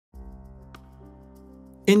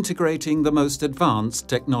integrating the most advanced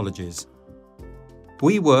technologies.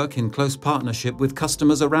 We work in close partnership with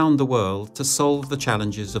customers around the world to solve the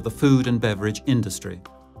challenges of the food and beverage industry.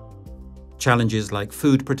 Challenges like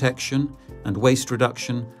food protection and waste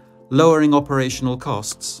reduction, lowering operational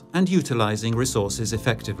costs, and utilizing resources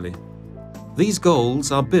effectively. These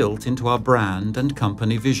goals are built into our brand and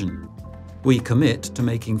company vision. We commit to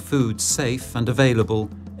making food safe and available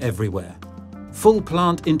everywhere. Full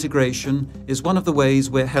plant integration is one of the ways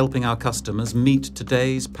we're helping our customers meet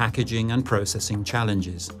today's packaging and processing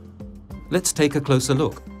challenges. Let's take a closer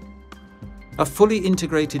look. A fully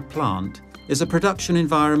integrated plant is a production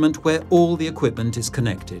environment where all the equipment is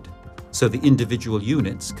connected, so the individual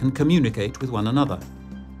units can communicate with one another.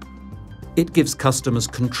 It gives customers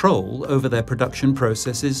control over their production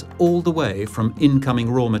processes all the way from incoming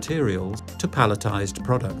raw materials to palletized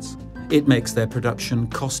products. It makes their production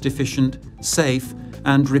cost-efficient, safe,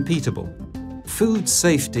 and repeatable. Food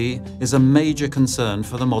safety is a major concern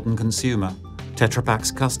for the modern consumer. Tetra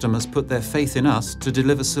Pak's customers put their faith in us to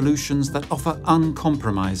deliver solutions that offer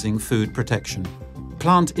uncompromising food protection.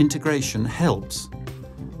 Plant integration helps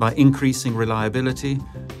by increasing reliability,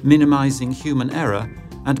 minimizing human error,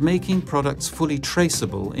 and making products fully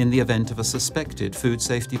traceable in the event of a suspected food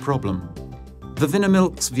safety problem. The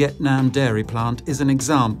Vinamilk's Vietnam dairy plant is an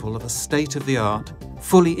example of a state-of-the-art,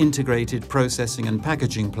 fully integrated processing and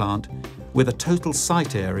packaging plant with a total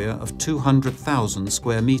site area of 200,000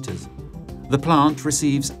 square meters. The plant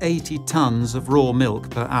receives 80 tons of raw milk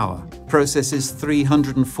per hour, processes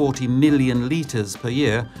 340 million liters per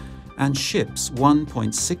year, and ships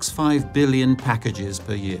 1.65 billion packages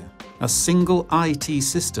per year. A single IT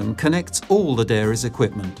system connects all the dairy's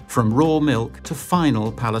equipment, from raw milk to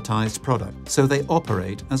final palletized product, so they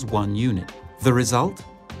operate as one unit. The result?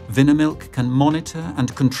 Vinamilk can monitor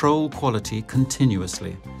and control quality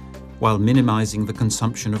continuously, while minimizing the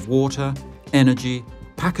consumption of water, energy,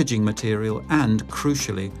 packaging material, and,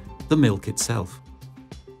 crucially, the milk itself.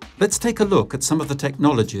 Let's take a look at some of the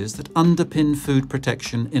technologies that underpin food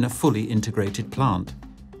protection in a fully integrated plant.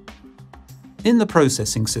 In the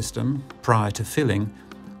processing system, prior to filling,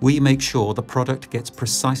 we make sure the product gets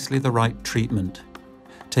precisely the right treatment,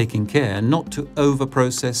 taking care not to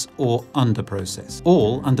over-process or under-process,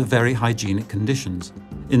 all under very hygienic conditions.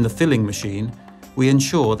 In the filling machine, we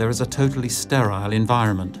ensure there is a totally sterile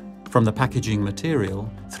environment, from the packaging material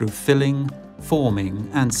through filling, forming,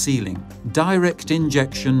 and sealing. Direct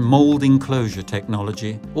injection mold enclosure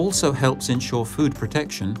technology also helps ensure food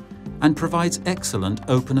protection and provides excellent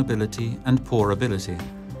openability and pourability.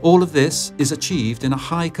 All of this is achieved in a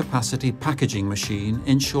high-capacity packaging machine,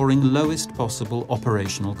 ensuring lowest possible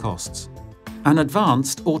operational costs. An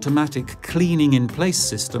advanced automatic cleaning-in-place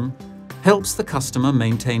system helps the customer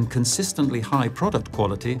maintain consistently high product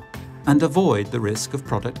quality and avoid the risk of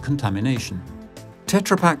product contamination.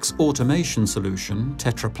 Tetra Pak's automation solution,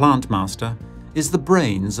 Tetra PlantMaster, is the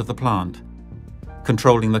brains of the plant.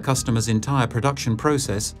 Controlling the customer's entire production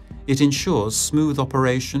process, it ensures smooth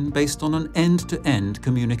operation based on an end-to-end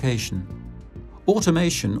communication.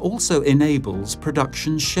 Automation also enables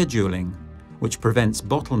production scheduling, which prevents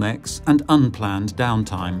bottlenecks and unplanned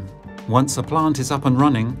downtime. Once a plant is up and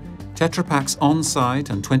running, Tetra Pak's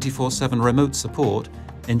on-site and 24/7 remote support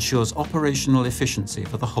ensures operational efficiency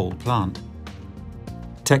for the whole plant.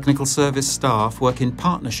 Technical service staff work in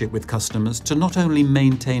partnership with customers to not only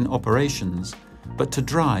maintain operations, but to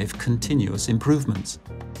drive continuous improvements.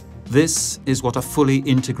 This is what a fully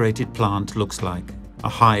integrated plant looks like: a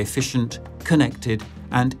high-efficient, connected,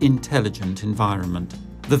 and intelligent environment.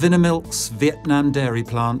 The Vinamilk's Vietnam dairy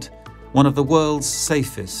plant, one of the world's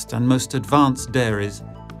safest and most advanced dairies,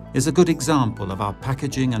 is a good example of our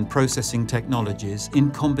packaging and processing technologies in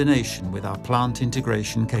combination with our plant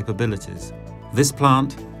integration capabilities. This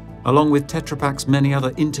plant, along with Tetra Pak's many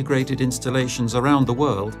other integrated installations around the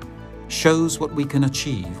world, shows what we can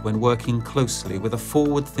achieve when working closely with a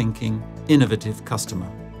forward-thinking, innovative customer.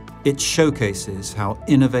 It showcases how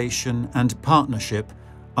innovation and partnership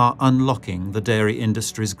are unlocking the dairy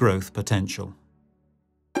industry's growth potential.